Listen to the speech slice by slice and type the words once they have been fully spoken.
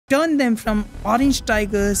turned them from orange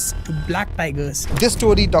tigers to black tigers. This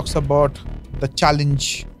story talks about the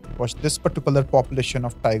challenge which this particular population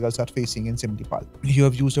of tigers are facing in Simlipal. You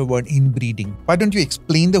have used the word inbreeding. Why don't you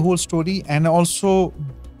explain the whole story and also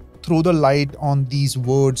throw the light on these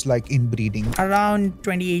words like inbreeding? Around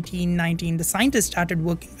 2018-19, the scientists started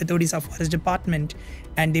working with Odisha Forest Department,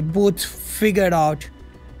 and they both figured out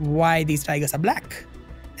why these tigers are black.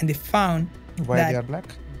 And they found Why they are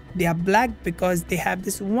black? They are black because they have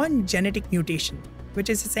this one genetic mutation, which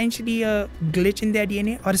is essentially a glitch in their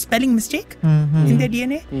DNA or a spelling mistake in their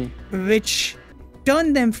DNA, which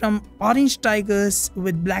turned them from orange tigers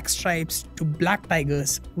with black stripes to black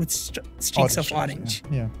tigers with streaks of orange.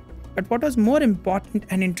 Yeah. But what was more important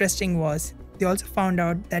and interesting was they also found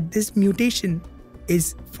out that this mutation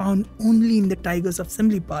is found only in the tigers of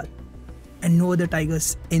Simlipal and no other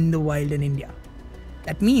tigers in the wild in India.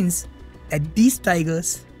 That means that these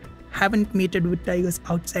tigers haven't mated with tigers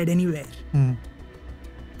outside anywhere,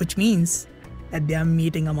 which means that they are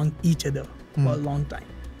mating among each other for a long time,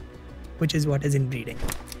 which is what is inbreeding.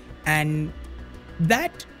 And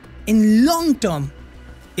that in long term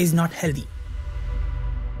is not healthy.